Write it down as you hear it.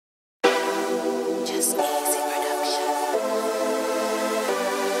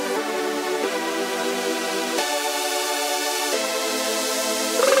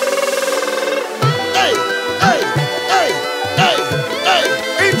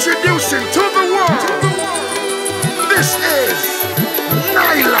Introducing to the world, this is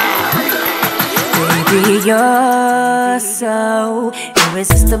Nyla. Baby, you're so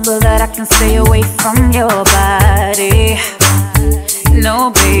irresistible that I can stay away from your body.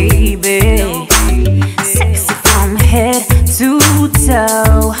 No, baby, sexy from head to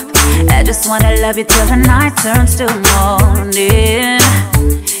toe. I just wanna love you till the night turns to morning.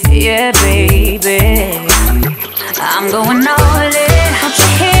 Yeah, baby, I'm going all in. Don't you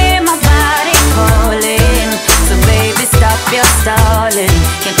hear my body calling? So baby, stop your stalling.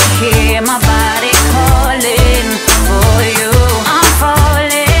 Can't you hear my body calling for you? I'm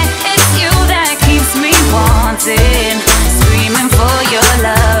falling. It's you that keeps me wanting, screaming for your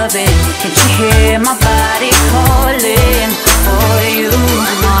loving. Can't you hear my body calling for you?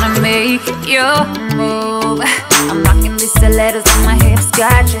 I wanna make your move. I'm rocking these stilettos on my hips,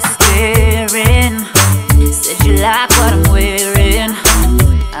 got you staring. Said you like what I'm wearing.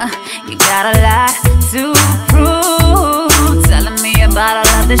 You got a lot to prove, telling me about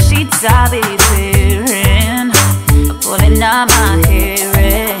all of the sheets I'll be wearing, pulling up my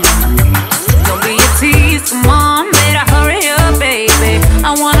hearing. Don't be a tease, come on, better hurry up, baby.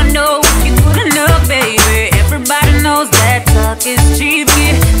 I wanna know if you're good enough, baby. Everybody knows that talk is cheap.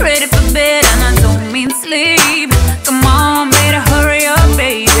 Get ready for bed and I don't mean sleep. Come on, better hurry up,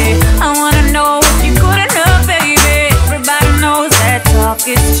 baby. I wanna know if you're good enough, baby. Everybody knows that talk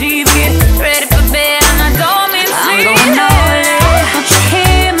is cheap. Get ready for bed and I don't mean sleep. I'm going all in. Don't you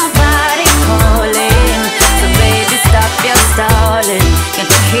hear my body calling? So baby, stop your stalling. Can't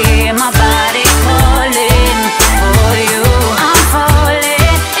you hear my body calling for you? I'm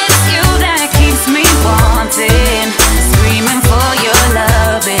falling. It's you that keeps me wanting, screaming for your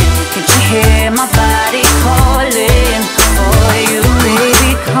loving. Can't you hear my body calling for you?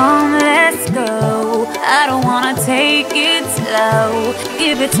 Baby, come, let's go. I don't wanna take it slow.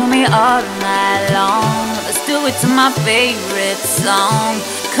 Give it to me all night long. Let's do it to my favorite song.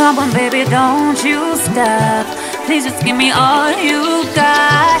 Come on, baby, don't you stop. Please just give me all you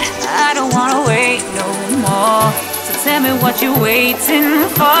got. I don't wanna wait no more. So tell me what you're waiting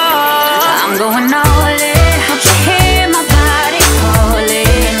for. I'm going all